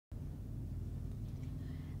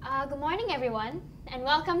Good morning, everyone, and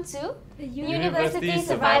welcome to The University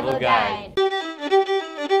Survival Guide.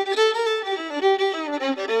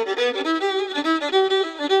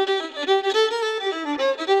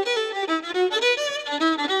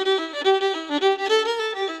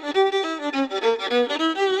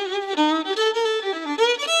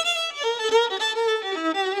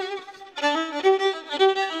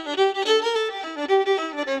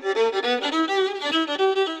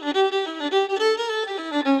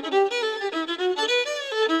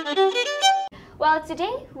 Well,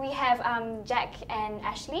 today we have Jack and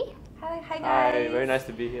Ashley. Hi guys. Hi, very nice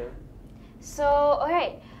to be here. So,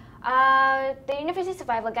 alright, the University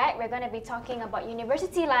Survival Guide, we're going to be talking about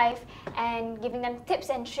university life and giving them tips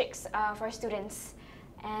and tricks for students.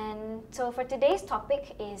 And so for today's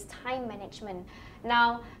topic is time management.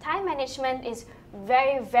 Now, time management is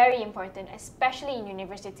very, very important, especially in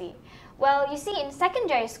university. Well, you see, in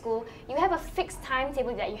secondary school, you have a fixed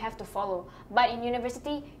timetable that you have to follow. But in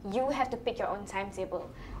university, you have to pick your own timetable.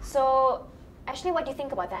 So, Ashley, what do you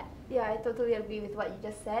think about that? Yeah, I totally agree with what you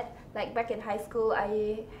just said. Like back in high school,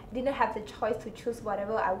 I didn't have the choice to choose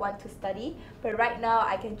whatever I want to study. But right now,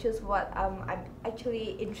 I can choose what I'm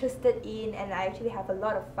actually interested in, and I actually have a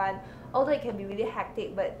lot of fun. Although it can be really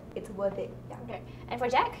hectic, but it's worth it. Yeah. Okay. And for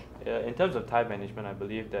Jack? In terms of time management, I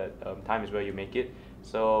believe that time is where you make it.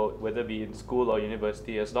 So whether it be in school or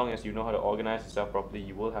university, as long as you know how to organize yourself properly,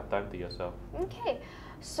 you will have time to yourself. Okay.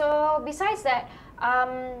 So besides that,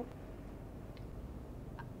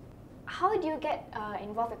 how do you get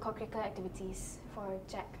involved with co-curricular activities for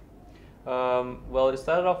Jack? Well, it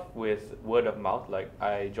started off with word of mouth. Like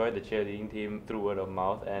I joined the cheerleading team through word of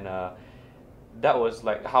mouth, and that was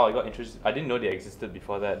like how I got interested. I didn't know they existed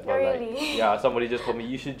before that, but Really? like yeah, somebody just told me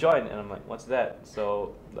you should join, and I'm like, what's that?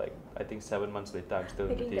 So like I think 7 months later, I'm still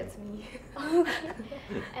I in the think team. that's me.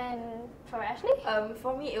 And for Ashley?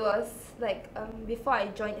 For me, it was like before I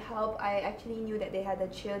joined HELP, I actually knew that they had a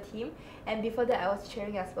cheer team, and before that I was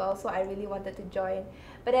cheering as well, so I really wanted to join.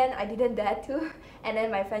 But then I didn't dare to, and then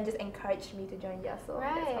my friend just encouraged me to join. Yeah, so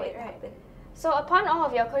that's how it happened. So upon all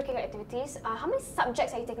of your co-curricular activities, how many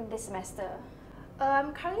subjects are you taking this semester?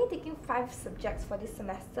 I'm currently taking 5 subjects for this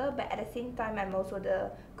semester, but at the same time, I'm also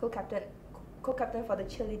the co-captain for the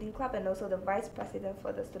cheerleading club and also the vice president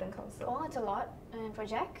for the student council. Oh, it's a lot. And for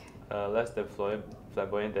Jack? Less than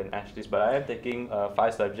flamboyant than Ashley's, but I am taking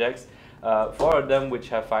 5 subjects, 4 of them which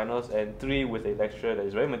have finals and 3 with a lecturer that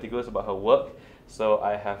is very meticulous about her work, so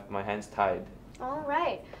I have my hands tied. All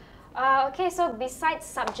right. Okay, so besides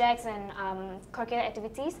subjects and curricular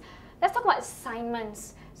activities, let's talk about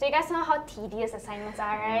assignments. So you guys know how tedious assignments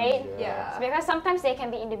are, right? Yeah. So because sometimes they can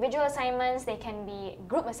be individual assignments, they can be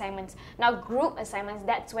group assignments. Now group assignments,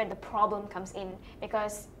 that's where the problem comes in,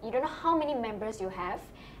 because you don't know how many members you have,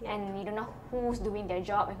 and you don't know who's doing their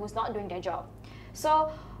job and who's not doing their job.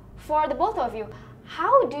 So for the both of you,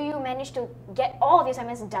 how do you manage to get all of the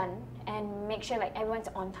assignments done and make sure like everyone's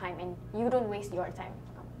on time and you don't waste your time?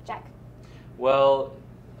 Jack? Well,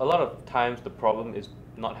 a lot of times the problem is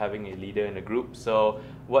not having a leader in a group, so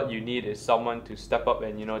what you need is someone to step up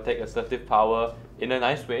and take assertive power in a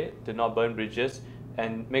nice way to not burn bridges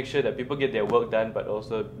and make sure that people get their work done, but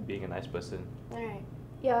also being a nice person. Alright.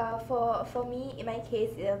 Yeah, for me, in my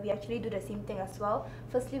case, we actually do the same thing as well.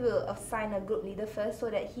 Firstly, we'll assign a group leader first so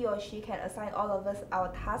that he or she can assign all of us our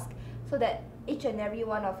task, so that each and every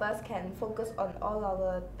one of us can focus on all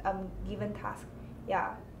our given tasks.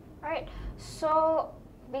 Yeah. Alright, so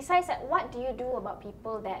besides that, what do you do about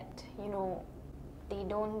people that, they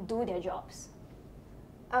don't do their jobs?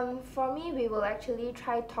 For me, we will actually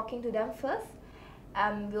try talking to them first.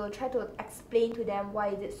 We will try to explain to them why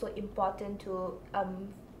is it so important to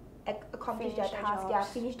accomplish their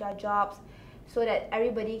tasks, finish their jobs, so that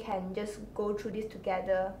everybody can just go through this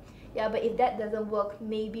together. Yeah, but if that doesn't work,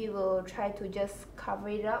 maybe we'll try to just cover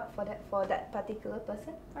it up for that particular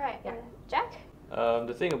person. Alright, Yeah. Jack?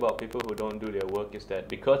 The thing about people who don't do their work is that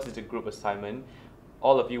because it's a group assignment,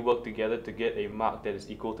 all of you work together to get a mark that is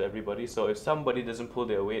equal to everybody. So if somebody doesn't pull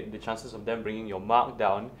their weight, the chances of them bringing your mark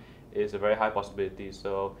down is a very high possibility.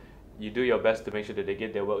 So you do your best to make sure that they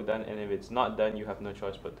get their work done, and if it's not done, you have no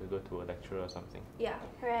choice but to go to a lecturer or something. Yeah.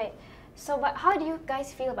 Right. So, but how do you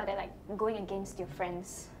guys feel about it, like going against your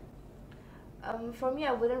friends? For me,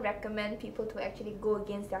 I wouldn't recommend people to actually go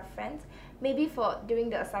against their friends. Maybe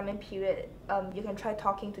during the assignment period, you can try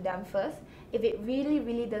talking to them first. If it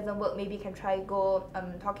really doesn't work, maybe you can try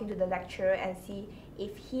talking to the lecturer and see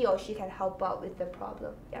if he or she can help out with the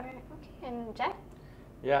problem. Yeah. Right. Okay. And Jack?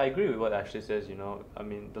 Yeah, I agree with what Ashley says, I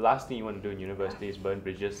mean, the last thing you want to do in university is burn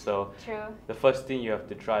bridges. So True. the first thing you have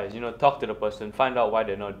to try is, talk to the person, find out why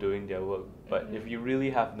they're not doing their work. But if you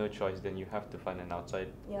really have no choice, then you have to find an outside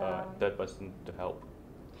third person to help.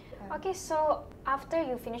 Okay, so after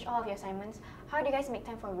you finish all of your assignments, how do you guys make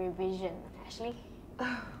time for revision, Ashley?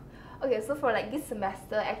 Okay, so for like this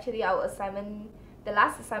semester, actually our assignment, the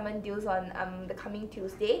last assignment due on the coming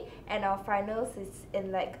Tuesday, and our finals is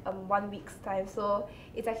in like 1 week's time. So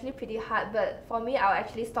it's actually pretty hard. But for me, I'll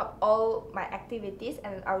actually stop all my activities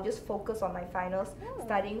and I'll just focus on my finals,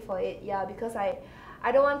 studying for it. Yeah, because I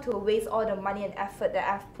don't want to waste all the money and effort that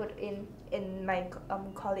I've put in my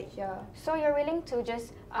college. Yeah. So you're willing to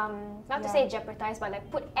just not to say jeopardize, but like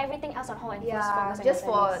put everything else on hold and just focus on just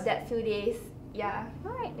your for studies. that few days. Yeah.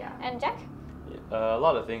 All right. Yeah. And Jack? A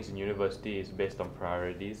lot of things in university is based on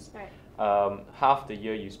priorities. Right. Half the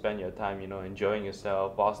year you spend your time, enjoying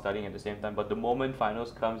yourself while studying at the same time. But the moment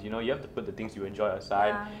finals comes, you have to put the things you enjoy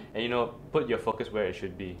aside, and put your focus where it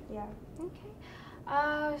should be. Yeah.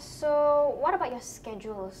 Okay. So what about your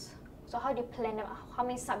schedules? So how do you plan them? How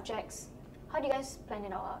many subjects? How do you guys plan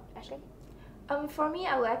it all out, Ashley? For me,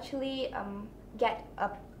 I will actually get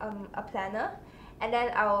a planner, and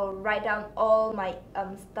then I'll write down all my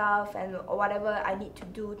stuff and whatever I need to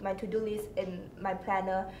do, my to-do list in my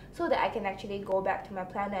planner, so that I can actually go back to my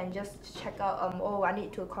planner and just check out oh, I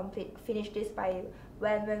need to finish this by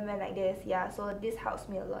when like this. Yeah, so this helps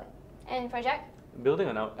me a lot. And for Jack? Building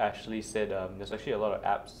on what Ashley said, there's actually a lot of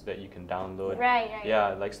apps that you can download. Right. Yeah,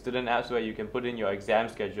 like student apps where you can put in your exam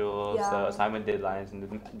schedules, assignment deadlines,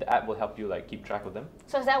 and the app will help you like keep track of them.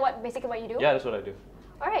 So is that basically what you do? Yeah, that's what I do.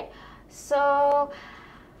 All right. So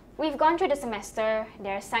we've gone through the semester,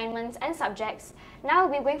 their assignments and subjects. Now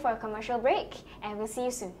we're going for a commercial break, and we'll see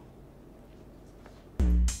you soon.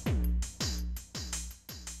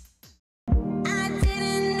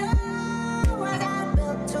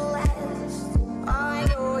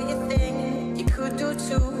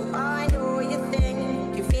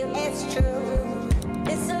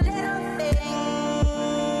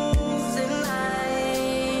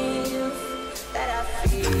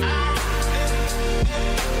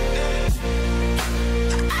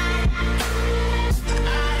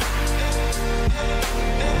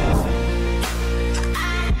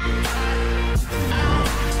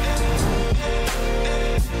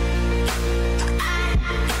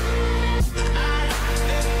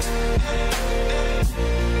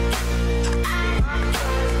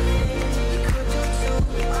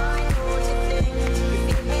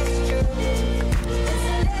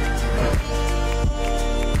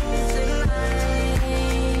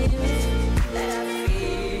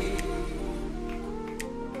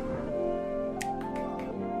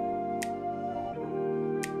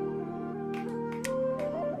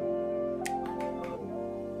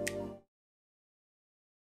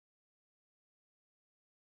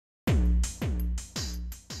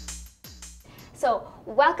 So,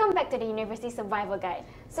 welcome back to the University Survival Guide.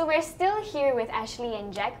 So we're still here with Ashley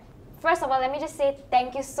and Jack. First of all, let me just say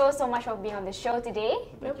thank you so much for being on the show today.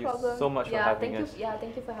 Thank you so much for having us.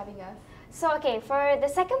 Thank you for having us. So okay, for the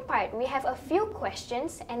second part, we have a few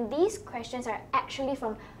questions, and these questions are actually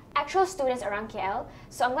from actual students around KL.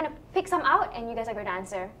 So I'm going to pick some out and you guys are going to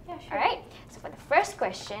answer. Yeah, sure. Alright, so for the first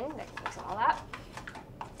question, let's mix them all up.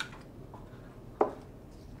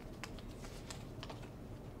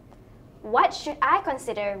 What should I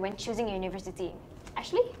consider when choosing a university?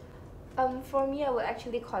 Ashley? For me, I would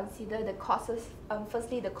actually consider the courses.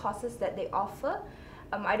 Firstly, the courses that they offer.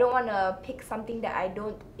 I don't want to pick something that I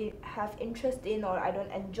don't have interest in or I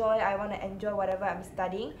don't enjoy. I want to enjoy whatever I'm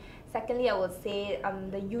studying. Secondly, I would say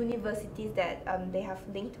the universities that they have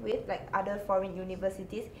linked with, like other foreign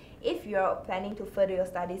universities, if you're planning to further your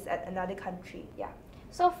studies at another country. Yeah.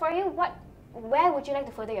 So for you, where would you like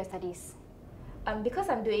to further your studies? Because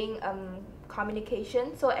I'm doing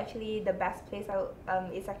communication, so actually the best place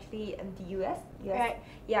is actually in the US. Right.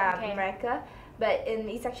 Yeah, Okay. America. But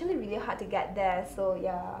it's actually really hard to get there. So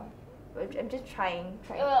yeah, I'm just trying.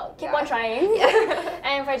 Well, keep on trying.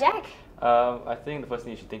 And for Jack? I think the first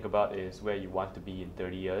thing you should think about is where you want to be in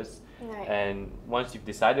 30 years. Right. And once you've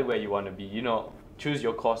decided where you want to be, choose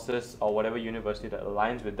your courses or whatever university that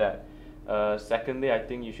aligns with that. Secondly, I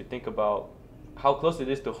think you should think about how close it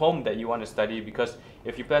is to home that you want to study, because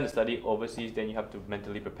if you plan to study overseas, then you have to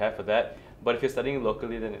mentally prepare for that. But if you're studying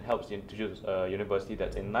locally, then it helps you to choose a university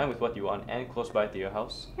that's in line with what you want and close by to your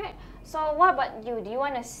house. Right. So what about you? Do you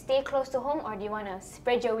want to stay close to home or do you want to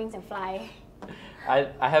spread your wings and fly? I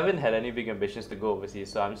haven't had any big ambitions to go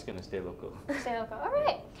overseas, so I'm just going to stay local. Stay local.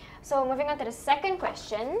 Alright. So moving on to the second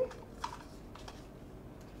question.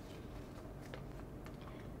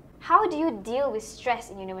 how do you deal with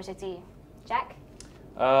stress in university? Jack?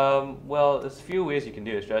 Well, there's a few ways you can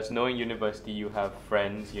deal with stress. Knowing university, you have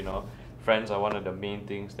friends, friends are one of the main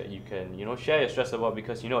things that you can, share your stress about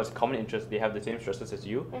because, it's common interest. They have the same stresses as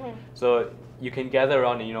you. So you can gather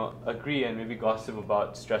around and, agree and maybe gossip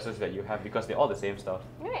about stresses that you have because they're all the same stuff.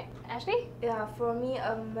 Right. Ashley? Yeah, for me,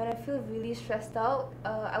 when I feel really stressed out,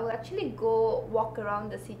 I will actually go walk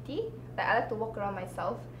around the city. Like I like to walk around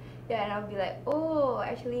myself. Yeah, and I'll be like, oh,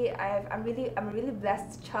 actually, I'm a really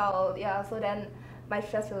blessed child. Yeah, so then my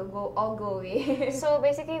stress will all go away. So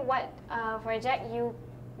basically, for Jack, you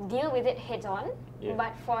deal with it heads on, Yeah.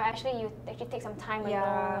 but for Ashley, you actually take some time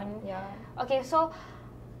alone. Yeah. Okay, so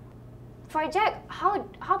for Jack, how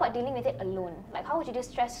about dealing with it alone? Like, how would you do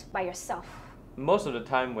stress by yourself? Most of the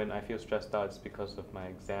time when I feel stressed out, it's because of my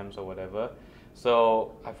exams or whatever.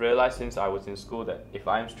 So I've realized since I was in school that if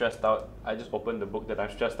I'm stressed out, I just open the book that I'm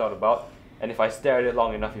stressed out about, and if I stare at it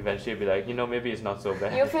long enough, eventually it'll be like, maybe it's not so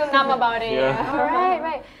bad. You feel numb about it. Yeah.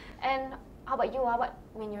 Right. And how about you? How about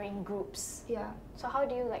when you're in groups? Yeah. So how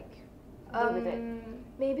do you deal with it?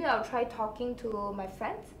 Maybe I'll try talking to my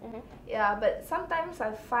friends. Yeah, but sometimes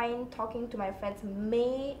I find talking to my friends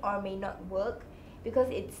may or may not work because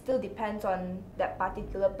it still depends on that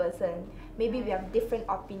particular person. Maybe we have different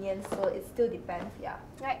opinions, so it still depends. Yeah.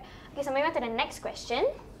 Right. Okay, so moving on to the next question.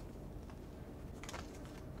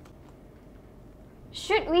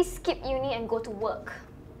 Should we skip uni and go to work?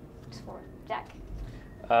 Just for Jack.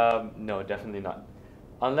 No, definitely not.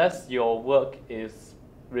 Unless your work is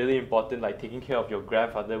really important, like taking care of your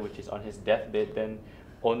grandfather, which is on his deathbed, then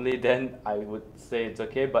only then I would say it's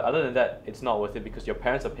okay. But other than that, it's not worth it because your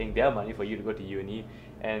parents are paying their money for you to go to uni,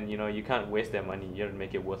 and you can't waste their money. You have to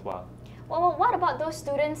make it worthwhile. Well, what about those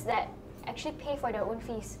students that actually pay for their own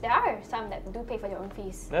fees? There are some that do pay for their own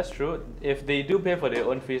fees. That's true. If they do pay for their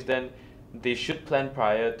own fees, then they should plan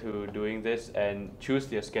prior to doing this and choose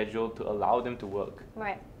their schedule to allow them to work.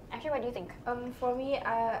 Right. Actually, what do you think? For me,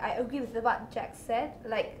 I agree with what Jack said.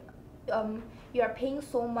 Like, you are paying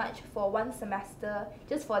so much for one semester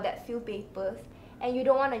just for that few papers, and you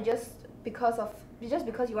don't want to just because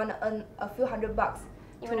you want to earn a few $100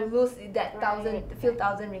 to lose that few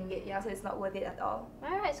thousand ringgit. Yeah, so it's not worth it at all.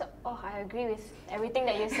 Alright, so I agree with everything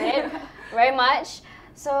that you said very much.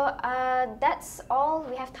 So that's all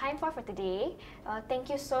we have time for today. Thank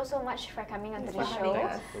you so much for coming onto the show.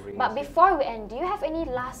 But before we end, do you have any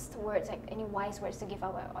last words, like any wise words to give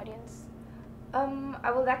our audience?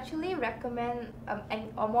 I would actually recommend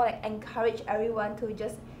or more like encourage everyone to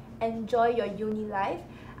just enjoy your uni life.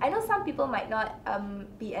 I know some people might not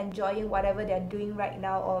be enjoying whatever they're doing right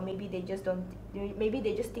now, or maybe they just don't. Maybe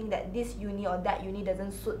they just think that this uni or that uni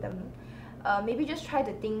doesn't suit them. Maybe just try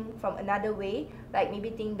to think from another way. Like maybe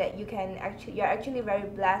think that you're actually very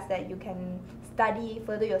blessed that you can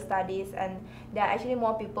further your studies, and there are actually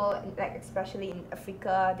more people, like especially in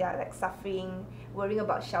Africa, they are like suffering, worrying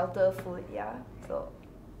about shelter, food. Yeah. So.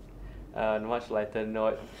 On a much lighter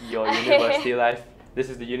note, your university life. This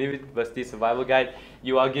is the University Survival Guide.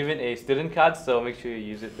 You are given a student card, so make sure you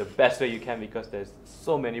use it the best way you can because there's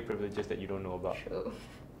so many privileges that you don't know about. True.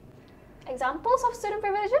 Examples of student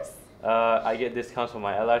privileges? I get discounts for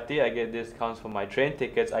my LRT, I get discounts for my train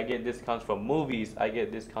tickets, I get discounts for movies, I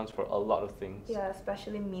get discounts for a lot of things. Yeah,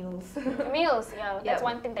 especially meals. Meals, that's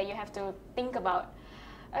one thing that you have to think about.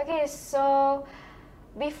 Okay, so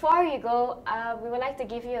before you go, we would like to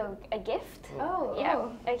give you a gift.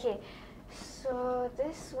 Okay. So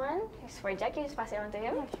this one is for Jack. You just pass it on to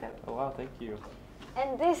him. Oh wow, thank you.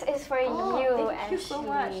 And this is for you, thank you so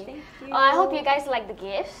much. Thank you. I hope you guys like the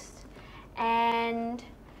gifts. And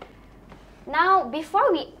now,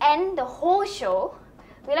 before we end the whole show,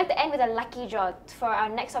 we like to end with a lucky draw for our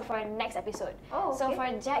next episode. Oh, okay. So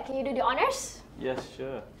for Jack, can you do the honors? Yes,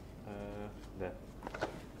 sure. There.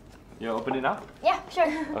 You open it now? Yeah, sure.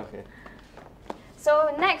 Okay.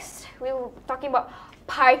 So next, we will be talking about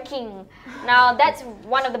parking. Now that's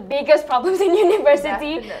one of the biggest problems in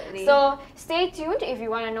university. Definitely. So stay tuned if you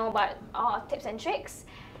want to know about our tips and tricks.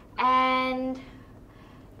 And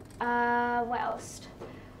what else?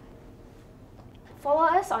 Follow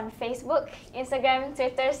us on Facebook, Instagram,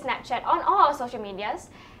 Twitter, Snapchat, on all our social medias.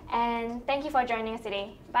 And thank you for joining us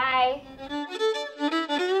today. Bye.